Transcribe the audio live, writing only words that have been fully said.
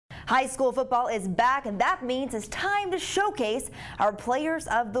High school football is back, and that means it's time to showcase our players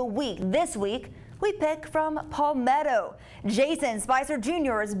of the week. This week, we pick from Palmetto. Jason Spicer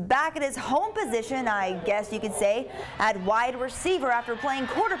Jr. is back at his home position, I guess you could say, at wide receiver after playing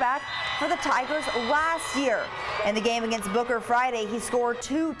quarterback for the Tigers last year. In the game against Booker Friday, he scored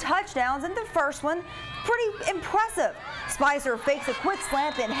 2 touchdowns, and the first one pretty impressive. Spicer fakes a quick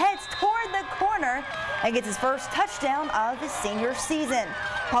slant and heads toward the corner and gets his first touchdown of his senior season.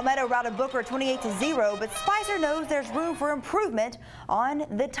 Palmetto routed Booker 28-0, but Spicer knows there's room for improvement on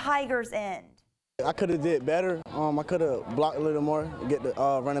the Tigers' end. I could have did better. I could have blocked a little more, get the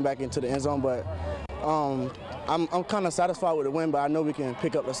running back into the end zone, but I'm kind of satisfied with the win, but I know we can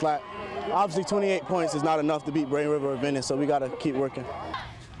pick up the slack. Obviously, 28 points is not enough to beat Brain River or Venice, so we got to keep working.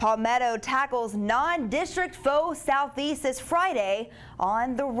 Palmetto tackles non-district foe Southeast this Friday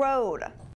on the road.